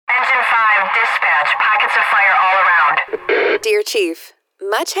Dispatch, pockets of fire all around. Dear Chief,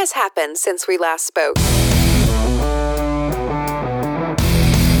 much has happened since we last spoke.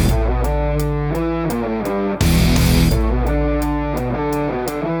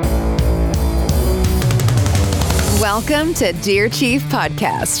 Welcome to Dear Chief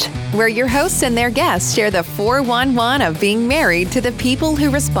Podcast, where your hosts and their guests share the 411 of being married to the people who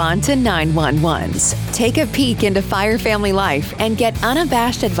respond to 911s. Take a peek into fire family life and get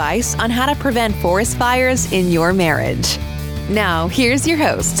unabashed advice on how to prevent forest fires in your marriage. Now, here's your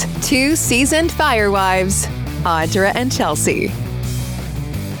hosts, two seasoned firewives, Audra and Chelsea.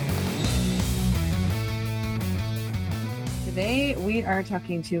 Today, we are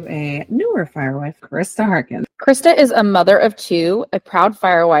talking to a newer firewife, Krista Harkin. Krista is a mother of two, a proud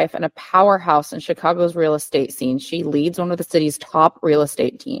firewife, and a powerhouse in Chicago's real estate scene. She leads one of the city's top real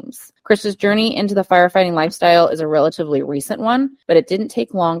estate teams. Krista's journey into the firefighting lifestyle is a relatively recent one, but it didn't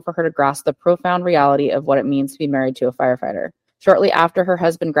take long for her to grasp the profound reality of what it means to be married to a firefighter. Shortly after her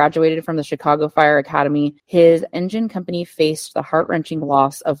husband graduated from the Chicago Fire Academy, his engine company faced the heart-wrenching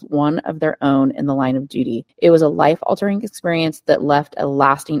loss of one of their own in the line of duty. It was a life-altering experience that left a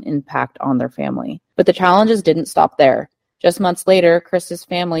lasting impact on their family. But the challenges didn't stop there. Just months later, Krista's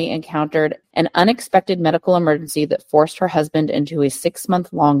family encountered an unexpected medical emergency that forced her husband into a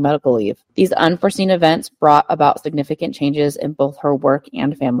 6-month-long medical leave. These unforeseen events brought about significant changes in both her work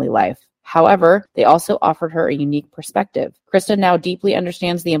and family life. However, they also offered her a unique perspective. Krista now deeply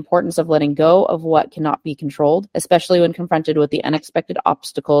understands the importance of letting go of what cannot be controlled, especially when confronted with the unexpected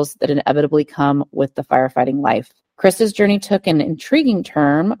obstacles that inevitably come with the firefighting life. Krista's journey took an intriguing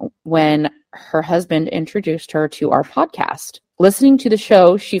turn when her husband introduced her to our podcast. Listening to the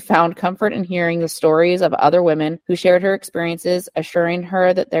show, she found comfort in hearing the stories of other women who shared her experiences, assuring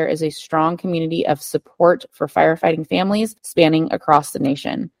her that there is a strong community of support for firefighting families spanning across the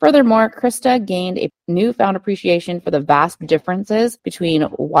nation. Furthermore, Krista gained a newfound appreciation for the vast differences between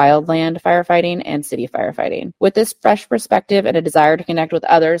wildland firefighting and city firefighting. With this fresh perspective and a desire to connect with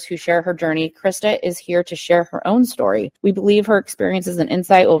others who share her journey, Krista is here to share her own story. We believe her experiences and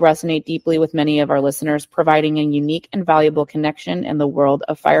insight will resonate deeply with many of our listeners, providing a unique and valuable connection in the world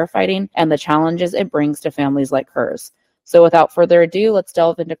of firefighting and the challenges it brings to families like hers. So without further ado, let's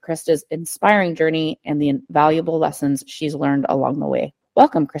delve into Krista's inspiring journey and the valuable lessons she's learned along the way.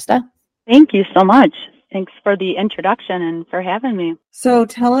 Welcome, Krista. Thank you so much. Thanks for the introduction and for having me. So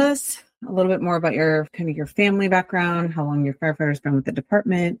tell us a little bit more about your family background, how long your firefighter's been with the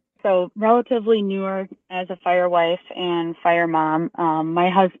department. So relatively newer as a firewife and fire mom. My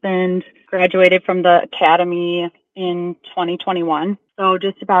husband graduated from the academy in 2021. So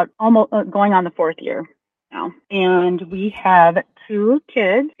just about almost going on the 4th year now. And we have 2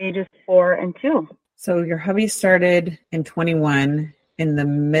 kids, ages 4 and 2. So your hubby started in 21 in the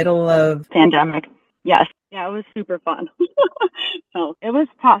middle of pandemic. Yes. Yeah, it was super fun. So it was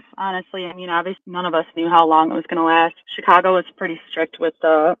tough, honestly. I mean, obviously none of us knew how long it was going to last. Chicago was pretty strict with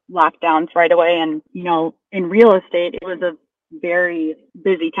the lockdowns right away. And, in real estate, it was a very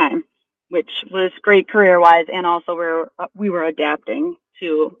busy time, which was great career-wise. And also we were adapting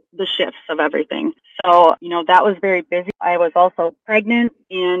to the shifts of everything. So, that was very busy. I was also pregnant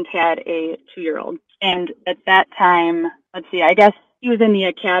and had a 2-year-old. And at that time, I guess he was in the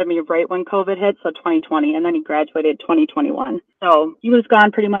academy right when COVID hit, so 2020, and then he graduated 2021. So he was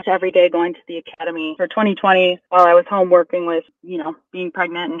gone pretty much every day going to the academy for 2020 while I was home working with, being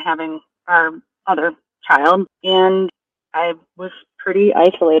pregnant and having our other child. And I was pretty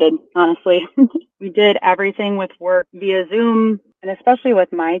isolated, honestly. We did everything with work via Zoom, and especially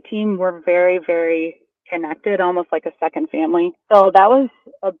with my team, we're very, very connected, almost like a second family. So that was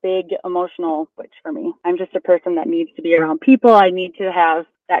a big emotional switch for me. I'm just a person that needs to be around people. I need to have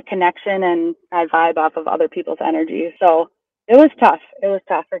that connection, and I vibe off of other people's energy. So it was tough. It was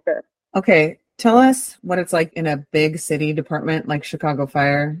tough for sure. Okay. Tell us what it's like in a big city department like Chicago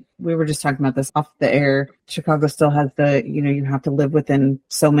Fire. We were just talking about this off the air. Chicago still has you have to live within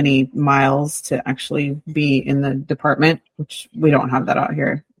so many miles to actually be in the department, which we don't have that out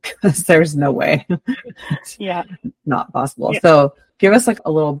here because there's no way. Yeah. Not possible. Yeah. So give us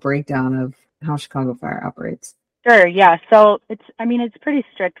a little breakdown of how Chicago Fire operates. Sure, yeah. So it's pretty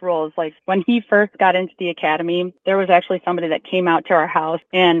strict rules. Like when he first got into the academy, there was actually somebody that came out to our house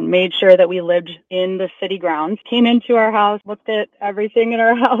and made sure that we lived in the city grounds, came into our house, looked at everything in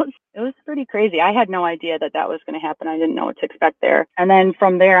our house. It was pretty crazy. I had no idea that was going to happen. I didn't know what to expect there. And then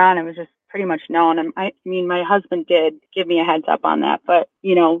from there on, it was just pretty much known. And my husband did give me a heads up on that, but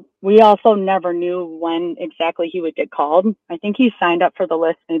we also never knew when exactly he would get called. I think he signed up for the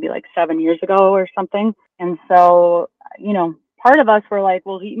list maybe 7 years ago or something. And so, part of us were like,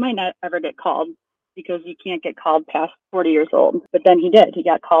 well, he might not ever get called because you can't get called past 40 years old. But then he did. He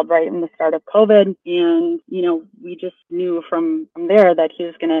got called right in the start of COVID. And, we just knew from there that he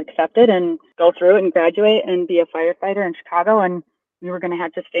was going to accept it and go through it and graduate and be a firefighter in Chicago. And we were going to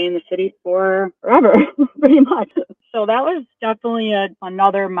have to stay in the city for forever, pretty much. So that was definitely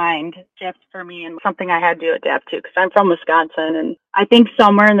another mind shift for me and something I had to adapt to because I'm from Wisconsin. And I think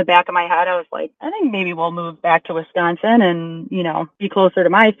somewhere in the back of my head, I was like, I think maybe we'll move back to Wisconsin and, be closer to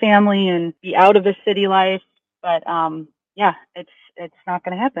my family and be out of the city life. But yeah, it's not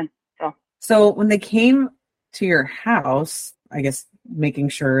going to happen. So when they came to your house, I guess making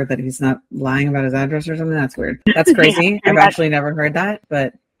sure that he's not lying about his address or something, that's weird. That's crazy. I've actually never heard that,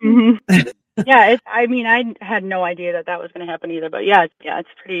 but yeah, I had no idea that was going to happen either, but yeah, it's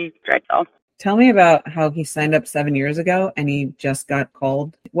pretty strict though. Tell me about how he signed up 7 years ago and he just got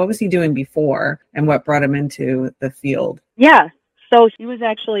called. What was he doing before and what brought him into the field? Yeah. So he was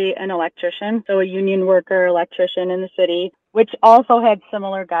actually an electrician, so a union worker, electrician in the city, which also had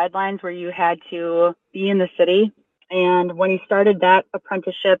similar guidelines where you had to be in the city. And when he started that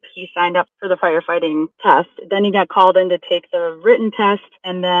apprenticeship, he signed up for the firefighting test. Then he got called in to take the written test.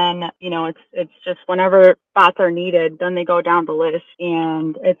 And then, it's just whenever spots are needed, then they go down the list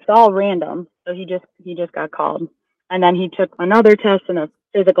and it's all random. So he just got called. And then he took another test and a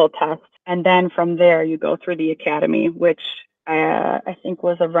physical test. And then from there, you go through the academy, which I think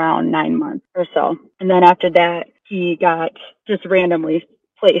was around 9 months or so. And then after that, he got just randomly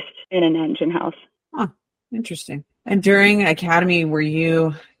placed in an engine house. Huh, interesting. And during academy, were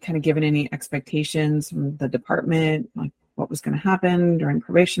you kind of given any expectations from the department, like what was going to happen during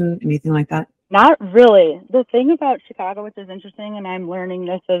probation, anything like that? Not really. The thing about Chicago, which is interesting, and I'm learning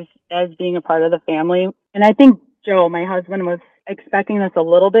this as being a part of the family, and I think Joe, my husband, was expecting this a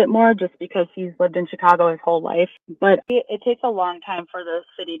little bit more just because he's lived in Chicago his whole life. But it takes a long time for the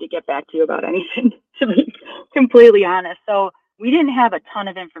city to get back to you about anything, to be completely honest. So we didn't have a ton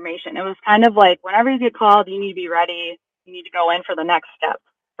of information. It was kind of like whenever you get called, you need to be ready. You need to go in for the next step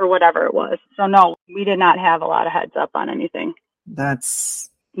or whatever it was. So no, we did not have a lot of heads up on anything.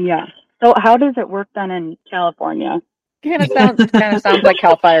 Yeah. So how does it work then in California? Kind of sounds like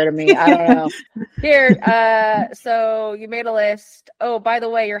Cal Fire to me. I don't know. Here, so you made a list. Oh, by the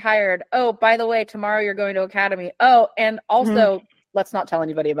way, you're hired. Oh, by the way, tomorrow you're going to academy. Oh, and also let's not tell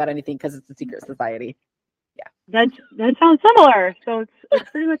anybody about anything because it's a secret society. Yeah, that sounds similar. So it's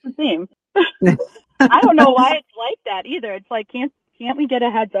pretty much the same. I don't know why it's like that either. It's like can't we get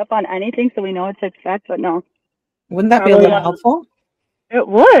a heads up on anything so we know what to expect? But no. Wouldn't that be a little helpful? It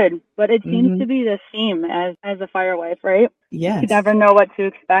would, but it seems to be the same as a firewife, right? Yes. You never know what to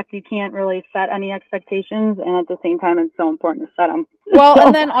expect. You can't really set any expectations, and at the same time, it's so important to set them. Well,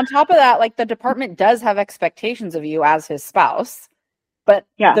 and then on top of that, like the department does have expectations of you as his spouse, but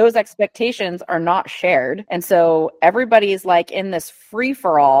those expectations are not shared. And so everybody's like in this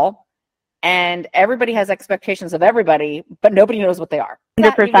free-for-all, and everybody has expectations of everybody, but nobody knows what they are.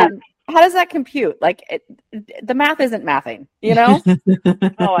 100%. How does that compute? Like the math isn't mathing,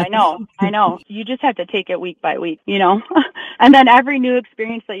 Oh, I know. You just have to take it week by week, and then every new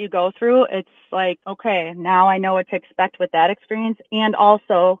experience that you go through, it's like, okay, now I know what to expect with that experience. And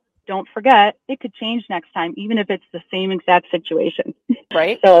also don't forget, it could change next time, even if it's the same exact situation.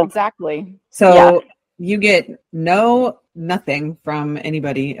 Right. So exactly. So you get nothing from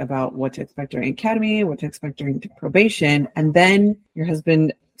anybody about what to expect during academy, what to expect during probation. And then your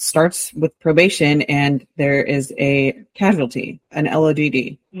husband starts with probation and there is a casualty, an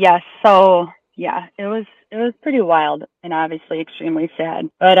LODD. Yes. So it was pretty wild and obviously extremely sad.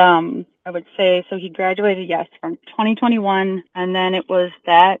 But I would say, so he graduated, from 2021. And then it was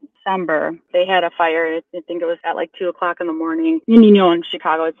that December, they had a fire. I think it was at like 2:00 in the morning. And in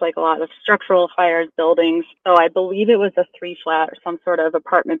Chicago, it's like a lot of structural fires, buildings. So I believe it was a 3-flat or some sort of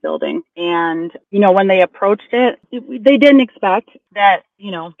apartment building. And, when they approached it, they didn't expect that,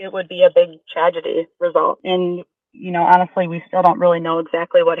 it would be a big tragedy result. And honestly, we still don't really know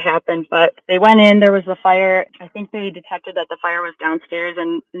exactly what happened, but they went in, there was a fire. I think they detected that the fire was downstairs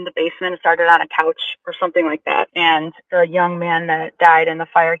and in the basement. It started on a couch or something like that. And the young man that died in the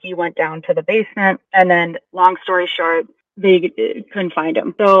fire, he went down to the basement. And then long story short, they couldn't find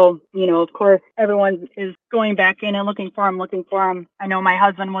him. So, of course, everyone is going back in and looking for him. I know my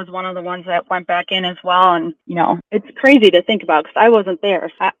husband was one of the ones that went back in as well. And, it's crazy to think about because I wasn't there.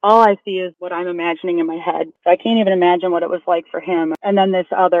 All I see is what I'm imagining in my head. So I can't even imagine what it was like for him. And then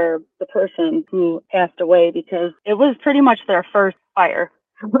the person who passed away because it was pretty much their first fire.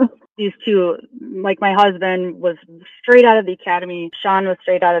 These two, like my husband was straight out of the academy. Sean was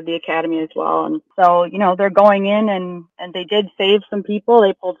straight out of the academy as well. And so, they're going in and they did save some people.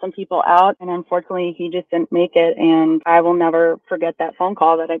 They pulled some people out, and unfortunately he just didn't make it. And I will never forget that phone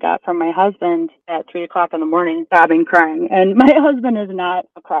call that I got from my husband at 3:00 in the morning, sobbing, crying. And my husband is not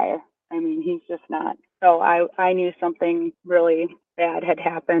a crier. I mean, he's just not. So I knew something really bad had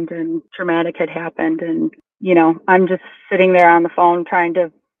happened and traumatic had happened. And, I'm just sitting there on the phone trying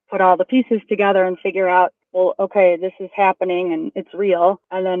to put all the pieces together and figure out, well, okay, this is happening and it's real.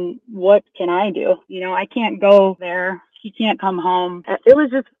 And then what can I do? I can't go there. He can't come home. It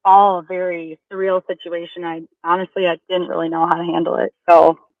was just all a very surreal situation. I didn't really know how to handle it.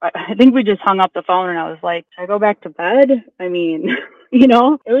 So I think we just hung up the phone and I was like, should I go back to bed? I mean,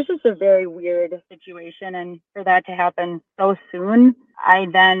 it was just a very weird situation. And for that to happen so soon, I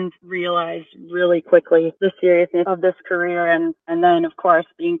then realized really quickly the seriousness of this career. And then, of course,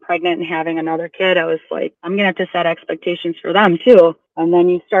 being pregnant and having another kid, I was like, I'm going to have to set expectations for them too. And then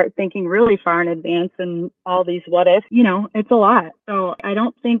you start thinking really far in advance and all these what ifs, it's a lot. So I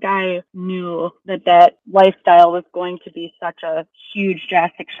don't think I knew that lifestyle was going to be such a huge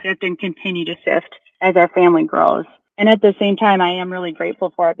drastic shift and continue to shift as our family grows. And at the same time, I am really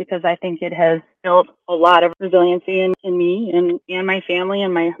grateful for it because I think it has built a lot of resiliency in me and my family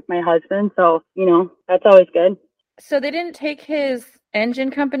and my husband. So, that's always good. So they didn't take his engine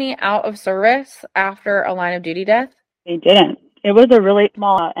company out of service after a line of duty death? They didn't. It was a really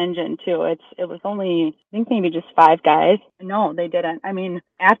small engine too. It was only, I think maybe just 5 guys. No, they didn't. I mean,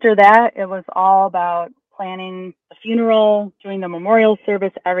 after that, it was all about planning the funeral, doing the memorial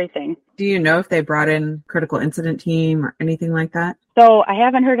service, everything. Do you know if they brought in critical incident team or anything like that? So I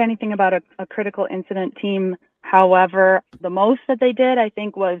haven't heard anything about a critical incident team. However, the most that they did, I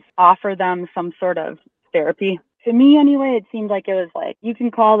think, was offer them some sort of therapy. To me, anyway, it seemed like it was like, you can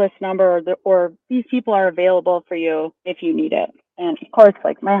call this number or these people are available for you if you need it. And of course,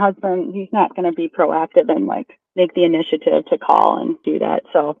 like my husband, he's not going to be proactive and like make the initiative to call and do that.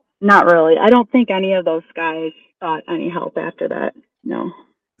 So not really. I don't think any of those guys sought any help after that. No.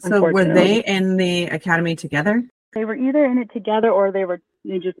 So were they in the academy together? They were either in it together or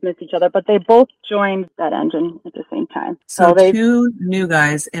they just missed each other, but they both joined that engine at the same time. So 2 new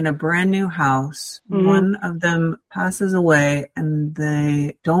guys in a brand new house. Mm-hmm. One of them passes away and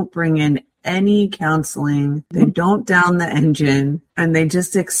they don't bring in any counseling. They don't down the engine and they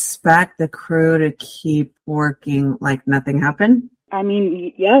just expect the crew to keep working like nothing happened. I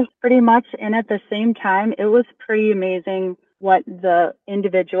mean, yes, pretty much. And at the same time, it was pretty amazing what the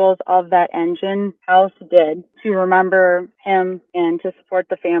individuals of that engine house did to remember him and to support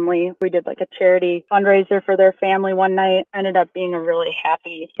the family. We did like a charity fundraiser for their family one night. Ended up being a really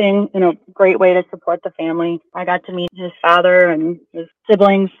happy thing and a great way to support the family. I got to meet his father and his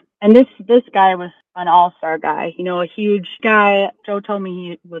siblings. And this guy was an all-star guy, a huge guy. Joe told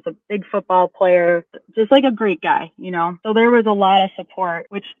me he was a big football player, just like a great guy, So there was a lot of support,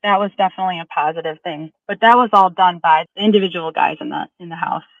 which that was definitely a positive thing. But that was all done by the individual guys in the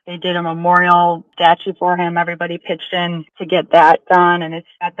house. They did a memorial statue for him. Everybody pitched in to get that done, and it's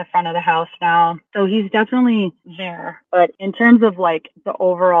at the front of the house now. So he's definitely there. But in terms of like the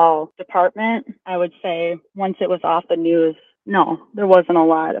overall department, I would say once it was off the news, no, there wasn't a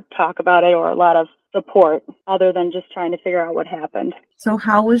lot of talk about it or a lot of support other than just trying to figure out what happened. So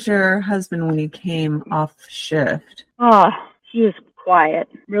how was your husband when he came off shift? Oh, he was quiet,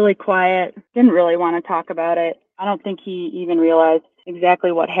 really quiet. Didn't really want to talk about it. I don't think he even realized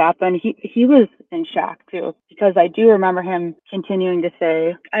exactly what happened. He was in shock too, because I do remember him continuing to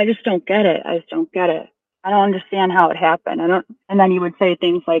say, I just don't get it. I just don't get it. I don't understand how it happened. And then he would say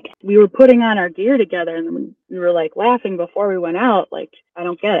things like, we were putting on our gear together and we were like laughing before we went out. Like, I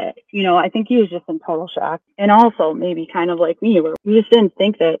don't get it. I think he was just in total shock. And also maybe kind of like me, where we just didn't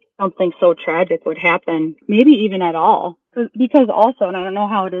think that something so tragic would happen, maybe even at all. Because also, and I don't know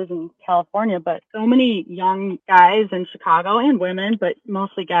how it is in California, but so many young guys in Chicago and women, but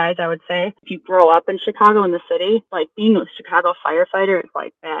mostly guys, I would say, if you grow up in Chicago in the city, like being a Chicago firefighter is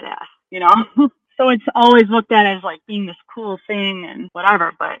like badass, So it's always looked at as like being this cool thing and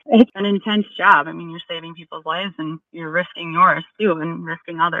whatever, but it's an intense job. I mean, you're saving people's lives and you're risking yours too and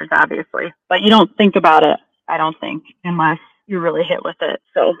risking others, obviously. But you don't think about it, I don't think, unless you're really hit with it.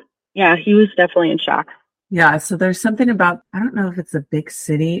 So yeah, he was definitely in shock. Yeah, so there's something about, I don't know if it's a big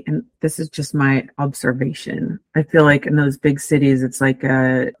city, and this is just my observation. I feel like in those big cities, it's like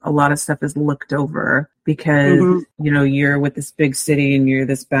a lot of stuff is looked over because, you're with this big city and you're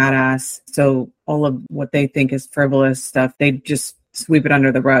this badass. So all of what they think is frivolous stuff, they just sweep it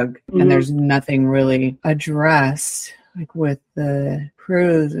under the rug and there's nothing really addressed. like with the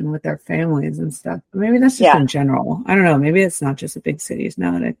crews and with their families and stuff. Maybe that's just in general. I don't know. Maybe it's not just the big cities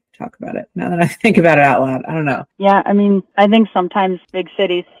now that I talk about it. Now that I think about it out loud, I don't know. Yeah, I mean, I think sometimes big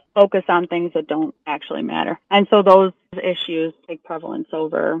cities focus on things that don't actually matter. And so those issues take prevalence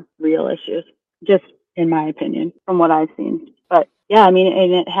over real issues, just in my opinion, from what I've seen. But yeah, I mean,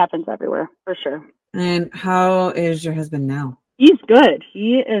 and it happens everywhere, for sure. And how is your husband now? He's good.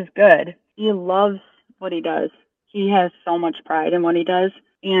 He is good. He loves what he does. He has so much pride in what he does.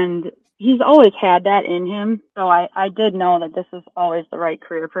 And he's always had that in him. So I did know that this is always the right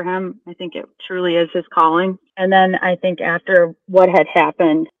career for him. I think it truly is his calling. And then I think after what had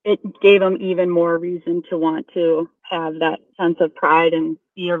happened, it gave him even more reason to want to have that sense of pride and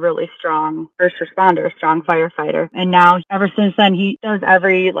be a really strong first responder, a strong firefighter. And now, ever since then, he does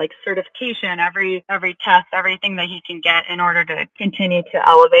every certification, every test, everything that he can get in order to continue to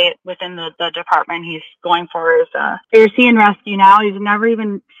elevate within the department he's going for his air sea and rescue now. He's never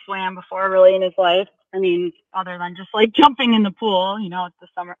even swam before really in his life. I mean, other than just jumping in the pool,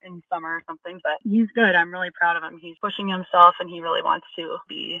 it's summer or something, but he's good. I'm really proud of him. He's pushing himself and he really wants to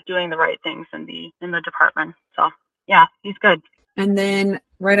be doing the right things in the department. So yeah, he's good. And then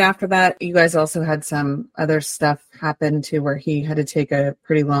right after that, you guys also had some other stuff happen too, where he had to take a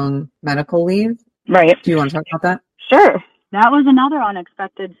pretty long medical leave. Right. Do you want to talk about that? Sure. That was another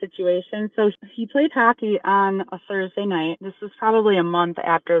unexpected situation. So he played hockey on a Thursday night. This was probably a month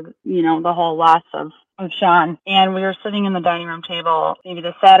after, the whole loss of Sean. And we were sitting in the dining room table, maybe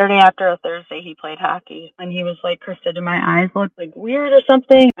the Saturday after a Thursday he played hockey. And he was like, Krista, do my eyes look weird or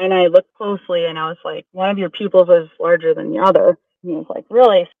something? And I looked closely and I was like, one of your pupils is larger than the other. And he was like,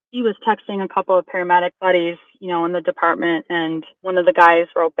 really? He was texting a couple of paramedic buddies, in the department, and one of the guys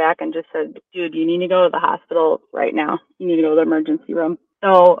wrote back and just said, dude, you need to go to the hospital right now. You need to go to the emergency room.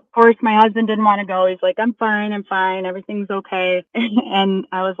 So, of course, my husband didn't want to go. He's like, I'm fine. Everything's okay. And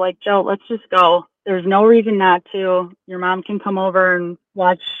I was like, Joe, let's just go. There's no reason not to. Your mom can come over and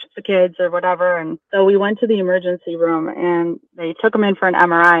watch the kids or whatever. And so we went to the emergency room and they took him in for an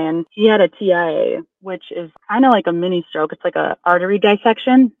MRI, and he had a TIA, which is kind of like a mini stroke. It's like a artery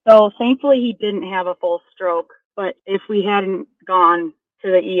dissection. So thankfully he didn't have a full stroke. But if we hadn't gone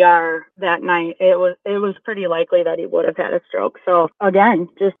to the ER that night, it was pretty likely that he would have had a stroke. So again,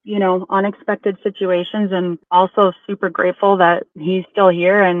 just, unexpected situations, and also super grateful that he's still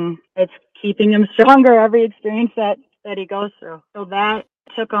here and it's keeping him stronger every experience that he goes through. So that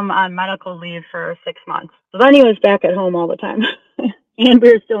took him on medical leave for 6 months. So then he was back at home all the time. And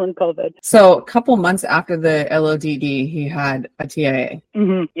we were still in COVID. So a couple months after the LODD, he had a TIA.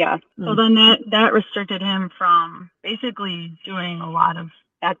 Mm-hmm, yeah. So then that restricted him from basically doing a lot of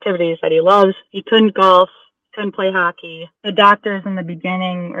activities that he loves. He couldn't golf, couldn't play hockey. The doctors in the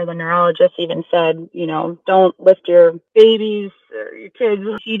beginning, or the neurologist even said, don't lift your babies or your kids.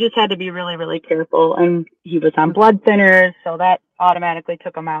 He just had to be really, really careful. And he was on blood thinners, so that automatically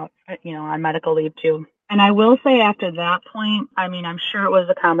took him out, on medical leave too. And I will say after that point, I mean, I'm sure it was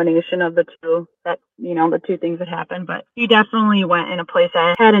a combination of the two, the two things that happened, but he definitely went in a place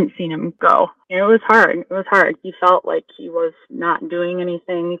I hadn't seen him go. And it was hard. It was hard. He felt like he was not doing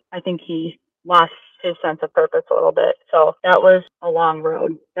anything. I think he lost his sense of purpose a little bit. So that was a long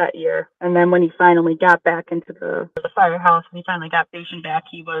road that year. And then when he finally got back into the firehouse, and he finally got stationed back,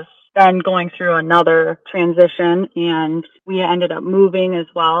 he was then going through another transition, and we ended up moving as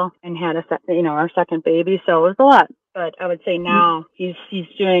well and had our second baby. So it was a lot. But I would say now he's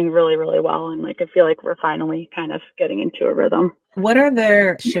doing really, really well. And I feel like we're finally kind of getting into a rhythm. What are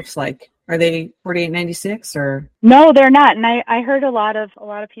their shifts like? Are they 48-96 or? No, they're not. And I heard a lot of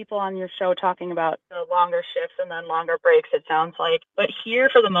people on your show talking about the longer shifts and then longer breaks, it sounds like. But here,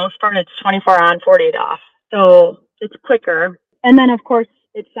 for the most part, it's 24 on, 48 off. So it's quicker. And then, of course,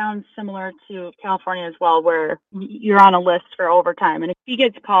 it sounds similar to California as well, where you're on a list for overtime. And if he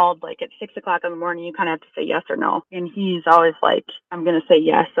gets called at 6 o'clock in the morning, you kind of have to say yes or no. And he's always like, I'm going to say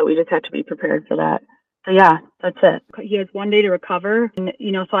yes. So we just have to be prepared for that. So yeah, that's it. He has 1 day to recover. And,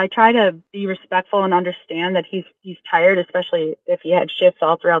 so I try to be respectful and understand that he's tired, especially if he had shifts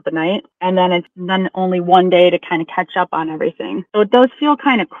all throughout the night. And then it's only 1 day to kind of catch up on everything. So it does feel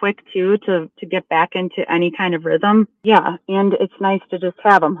kind of quick too, to get back into any kind of rhythm. Yeah. And it's nice to just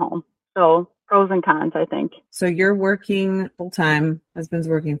have him home. So pros and cons, I think. So you're working full time. Husband's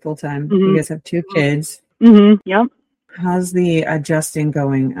working full time. Mm-hmm. You guys have 2 kids. Mm-hmm. Yep. How's the adjusting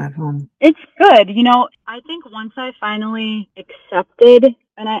going at home? It's good. I think once I finally accepted,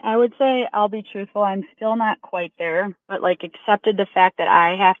 and I would say, I'll be truthful, I'm still not quite there, but accepted the fact that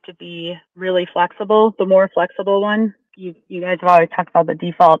I have to be really flexible, the more flexible one. you guys have always talked about the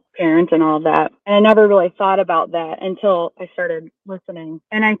default parent and all of that. And I never really thought about that until I started listening.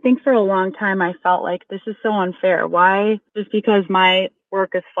 And I think for a long time, I felt like this is so unfair. Why? Just because my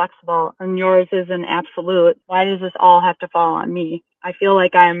work is flexible and yours is an absolute, why does this all have to fall on me? I feel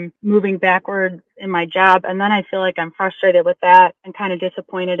like I'm moving backwards in my job, and then I feel like I'm frustrated with that and kind of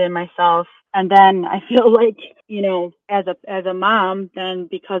disappointed in myself. And then I feel like, as a mom, then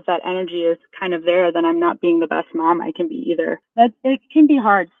because that energy is kind of there, then I'm not being the best mom I can be either. That it can be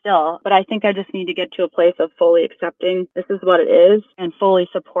hard still, but I think I just need to get to a place of fully accepting this is what it is and fully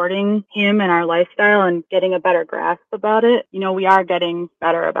supporting him and our lifestyle and getting a better grasp about it. We are getting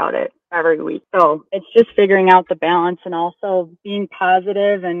better about it every week. So it's just figuring out the balance and also being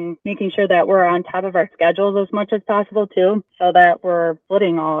positive and making sure that we're on top of our schedules as much as possible too, so that we're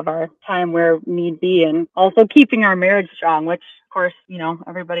putting all of our time where need be, and also keeping our marriage strong, which of course,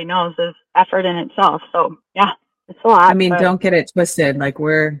 everybody knows is effort in itself. So yeah, it's a lot. I mean, don't get it twisted. Like,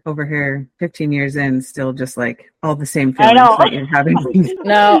 we're over here 15 years in, still just like all the same feelings that you're having.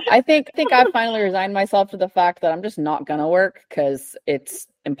 No, I think I finally resigned myself to the fact that I'm just not gonna work because it's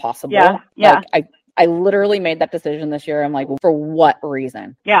impossible. Yeah. Like, I literally made that decision this year. I'm like, for what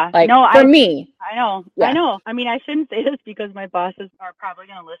reason? Yeah. Like, no, for me. I know. Yeah. I know. I mean, I shouldn't say this because my bosses are probably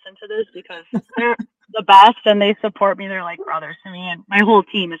going to listen to this because they're the best and they support me. They're like brothers to me, and my whole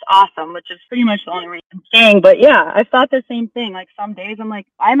team is awesome, which is pretty much the only reason I'm saying. But yeah, I thought the same thing. Like, some days I'm like,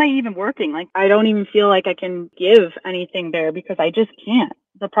 why am I even working? Like, I don't even feel like I can give anything there because I just can't.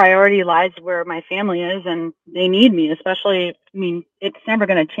 The priority lies where my family is, and they need me, especially, it's never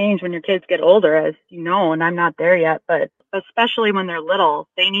going to change when your kids get older, as you know, and I'm not there yet, but especially when they're little,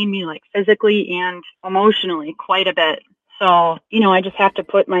 they need me like physically and emotionally quite a bit. So, I just have to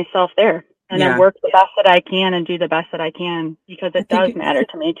put myself there and then work the best that I can and do the best that I can, because it does matter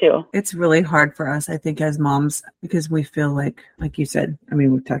to me too. It's really hard for us, I think, as moms, because we feel like you said,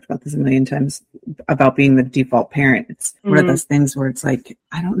 we've talked about this a million times about being the default parent. It's one of those things where it's like,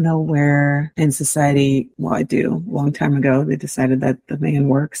 I don't know where in society, well, I do. A long time ago, they decided that the man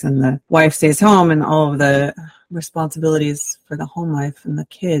works and the wife stays home, and all of the responsibilities for the home life and the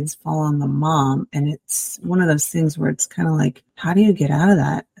kids fall on the mom. And it's one of those things where it's kind of like, how do you get out of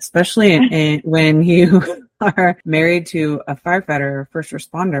that? Especially when you are married to a firefighter or first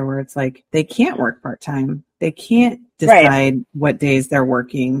responder, where it's like, they can't work part-time. They can't decide what days they're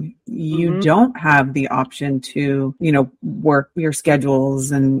working. You don't have the option to, work your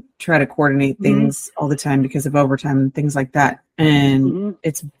schedules and try to coordinate things all the time because of overtime and things like that. And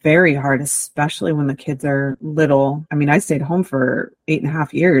it's very hard, especially when the kids are little. I stayed home for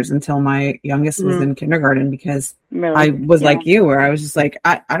 8.5 years until my youngest was in kindergarten, because I was like you, where I was just like,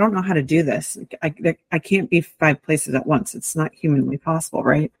 I don't know how to do this. I can't be 5 places at once. It's not humanly possible.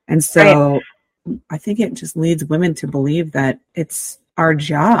 Right. And so I think it just leads women to believe that it's our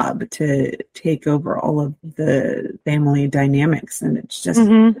job to take over all of the family dynamics. And it's just,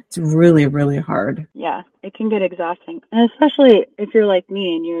 it's really, really hard. Yeah, it can get exhausting. And especially if you're like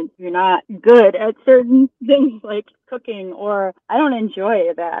me and you're not good at certain things like cooking, or I don't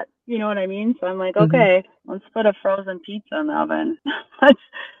enjoy that. You know what I mean? So I'm like, okay, let's put a frozen pizza in the oven. That's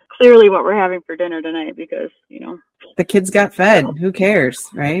clearly what we're having for dinner tonight, because, the kids got fed. Who cares,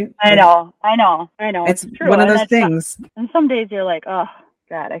 right? I know. It's true. One of those things. And some days you're like, oh,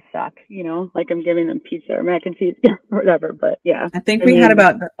 God, I suck. Like I'm giving them pizza or mac and cheese or whatever. But yeah. I think we had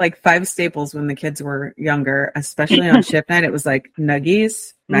about like 5 staples when the kids were younger, especially on shift night. It was like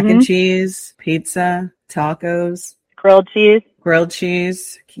nuggies, mac and cheese, pizza, tacos, grilled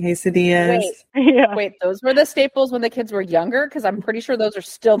cheese, quesadillas. Wait, those were the staples when the kids were younger? Because I'm pretty sure those are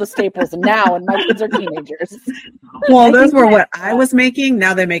still the staples now, and my kids are teenagers. Well, those were what I was making.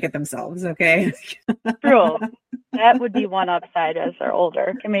 Now they make it themselves. Okay. True. That would be one upside as they're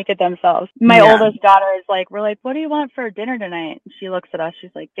older, can make it themselves. My oldest daughter is like, we're like, what do you want for dinner tonight? And she looks at us.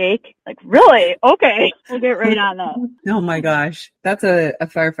 She's like, steak. Like, really? Okay. We'll get right on that. Oh my gosh. That's a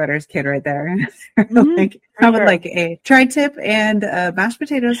firefighter's kid right there. Like, I would like a tri-tip and mashed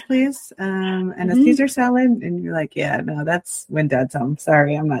potatoes, please. And a Caesar salad. And you're like, yeah, no, that's when Dad's home.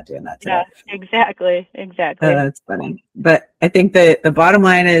 Sorry, I'm not doing that today. Yeah, exactly. That's funny. But I think that the bottom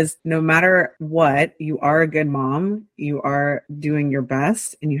line is, no matter what, you are a good mom. You are doing your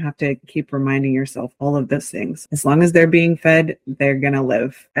best, and you have to keep reminding yourself all of those things. As long as they're being fed, they're going to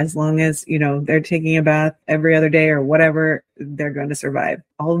live. As long as, they're taking a bath every other day or whatever, they're going to survive.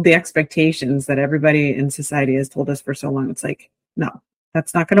 All of the expectations that everybody in society has told us for so long, it's like, no,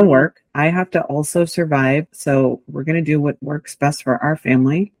 That's not going to work. I have to also survive. So we're going to do what works best for our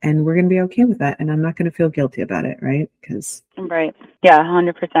family, and we're going to be okay with that. And I'm not going to feel guilty about it, right? Because Right. Yeah,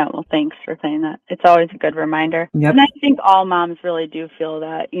 100%. Well, thanks for saying that. It's always a good reminder. Yep. And I think all moms really do feel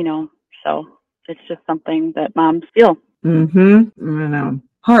that, so it's just something that moms feel. I don't know.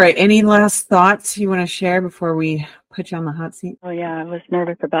 All right. Any last thoughts you want to share before we put you on the hot seat? Oh, yeah, I was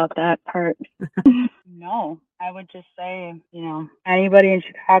nervous about that part. No, I would just say, anybody in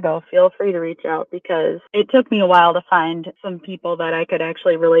Chicago, feel free to reach out, because it took me a while to find some people that I could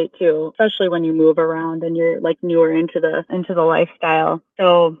actually relate to, especially when you move around and you're like newer into the lifestyle.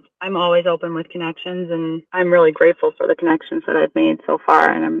 So I'm always open with connections, and I'm really grateful for the connections that I've made so far,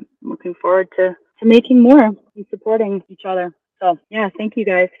 and I'm looking forward to making more and supporting each other. So, yeah, thank you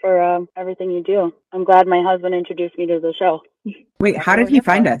guys for everything you do. I'm glad my husband introduced me to the show. Wait, how did he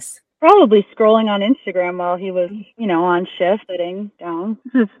find us? Probably scrolling on Instagram while he was, on shift, sitting down,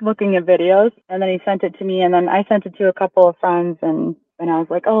 just looking at videos. And then he sent it to me, and then I sent it to a couple of friends, and I was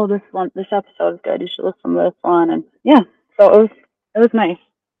like, oh, this episode is good. You should listen to this one. And yeah, so it was nice.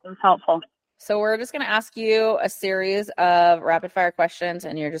 It was helpful. So we're just going to ask you a series of rapid fire questions,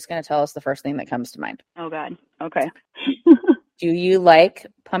 and you're just going to tell us the first thing that comes to mind. Oh, God. Okay. Do you like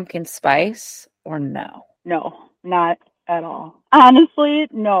pumpkin spice or no? No, not at all. Honestly,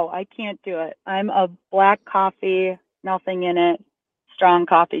 no, I can't do it. I'm a black coffee, nothing in it, strong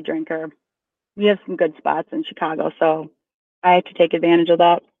coffee drinker. We have some good spots in Chicago, so I have to take advantage of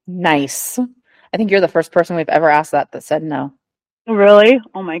that. Nice. I think you're the first person we've ever asked that said no. Really?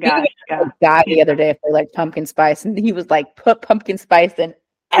 Oh my gosh. Yeah. A guy the other day if they like pumpkin spice, and he was like, put pumpkin spice in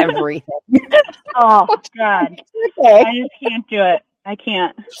everything. Oh God. Okay. I just can't do it. I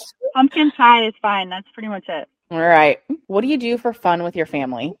can't. Pumpkin pie is fine. That's pretty much it. All right. What do you do for fun with your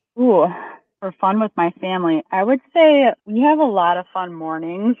family? Ooh, for fun with my family, I would say we have a lot of fun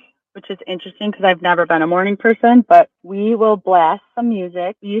mornings, which is interesting because I've never been a morning person, but we will blast some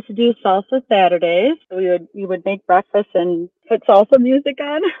music. We used to do salsa Saturdays. So we would make breakfast and put salsa music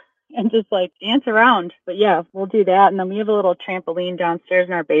on and just like dance around. But yeah, we'll do that. And then we have a little trampoline downstairs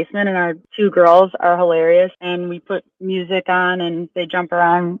in our basement, and our two girls are hilarious. And we put music on and they jump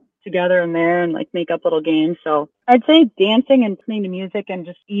around together in there and like make up little games. So I'd say dancing and listening to music and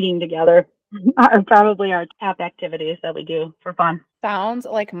just eating together are probably our top activities that we do for fun. Sounds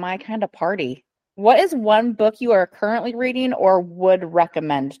like my kind of party. What is one book you are currently reading or would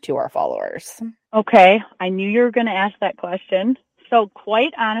recommend to our followers? Okay, I knew you were going to ask that question. So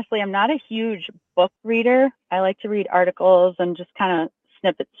quite honestly, I'm not a huge book reader. I like to read articles and just kind of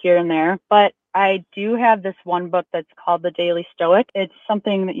snippets here and there. But I do have this one book that's called The Daily Stoic. It's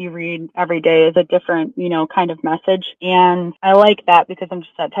something that you read every day is a different, kind of message. And I like that because I'm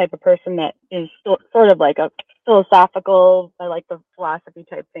just that type of person that is sort of like a philosophical. I like the philosophy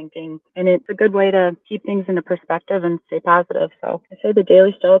type thinking. And it's a good way to keep things into perspective and stay positive. So I say The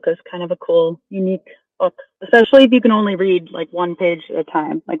Daily Stoic is kind of a cool, unique book, especially if you can only read like one page at a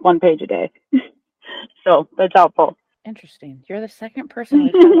time, like one page a day. So that's helpful. Interesting. You're the second person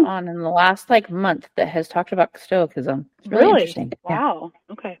we've had on in the last month that has talked about stoicism. It's really interesting. Wow.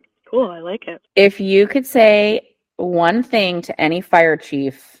 Yeah. Okay. Cool. I like it. If you could say one thing to any fire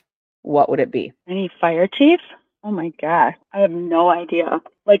chief, what would it be? Any fire chief? Oh my gosh. I have no idea.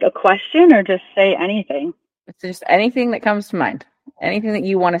 Like a question or just say anything? It's just anything that comes to mind. Anything that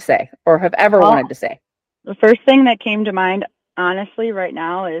you want to say or have ever wanted to say. The first thing that came to mind, honestly, right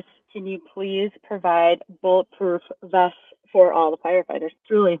now is, can you please provide bulletproof vests for all the firefighters?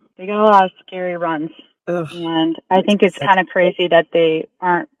 Truly, they got a lot of scary runs. Ugh. And I think it's kind of crazy that they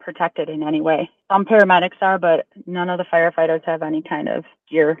aren't protected in any way. Some paramedics are, but none of the firefighters have any kind of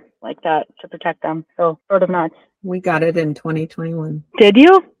gear like that to protect them. So sort of nuts. We got it in 2021. Did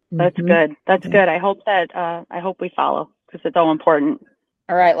you? That's good. That's good. I hope we follow because it's so important.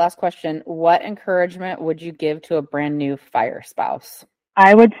 All right, last question. What encouragement would you give to a brand new fire spouse?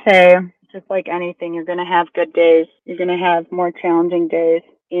 I would say, just like anything, you're going to have good days. You're going to have more challenging days.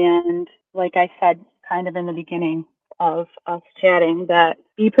 And like I said, kind of in the beginning of us chatting, that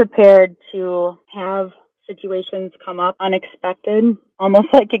be prepared to have situations come up unexpected, almost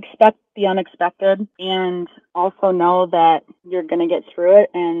like expect the unexpected, and also know that you're going to get through it.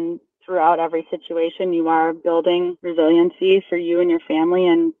 And throughout every situation, you are building resiliency for you and your family,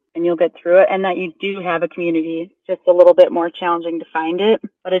 and you'll get through it, and that you do have a community. It's just a little bit more challenging to find it,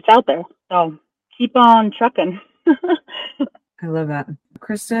 but it's out there. So keep on trucking. I love that.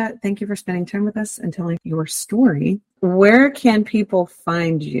 Krista, thank you for spending time with us and telling your story. Where can people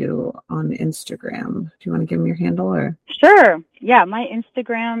find you on Instagram? Do you want to give them your handle? Or? Sure. Yeah, my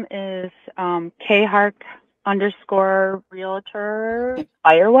Instagram is underscore realtor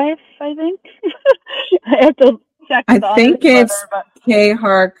Firewife, I think. I have to check. I think it's K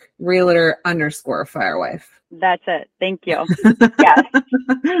Hark Realtor underscore Firewife. That's it. Thank you. Yes.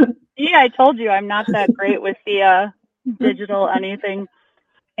 Yeah, I told you I'm not that great with the digital anything.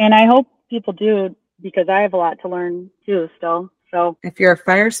 And I hope people do, because I have a lot to learn too still. So if you're a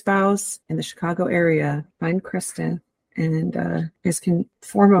fire spouse in the Chicago area, find Kristen and you guys can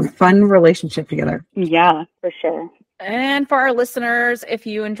form a fun relationship together. Yeah, for sure. And for our listeners, if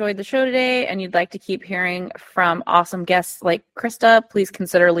you enjoyed the show today and you'd like to keep hearing from awesome guests like Krista, please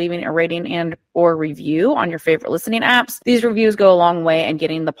consider leaving a rating and or review on your favorite listening apps. These reviews go a long way in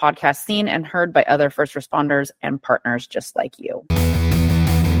getting the podcast seen and heard by other first responders and partners just like you.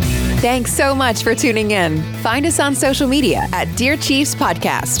 Thanks so much for tuning in. Find us on social media at Dear Chiefs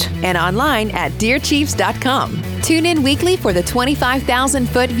Podcast and online at dearchiefs.com. Tune in weekly for the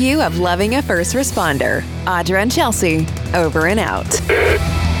 25,000-foot view of loving a first responder. Audra and Chelsea, over and out.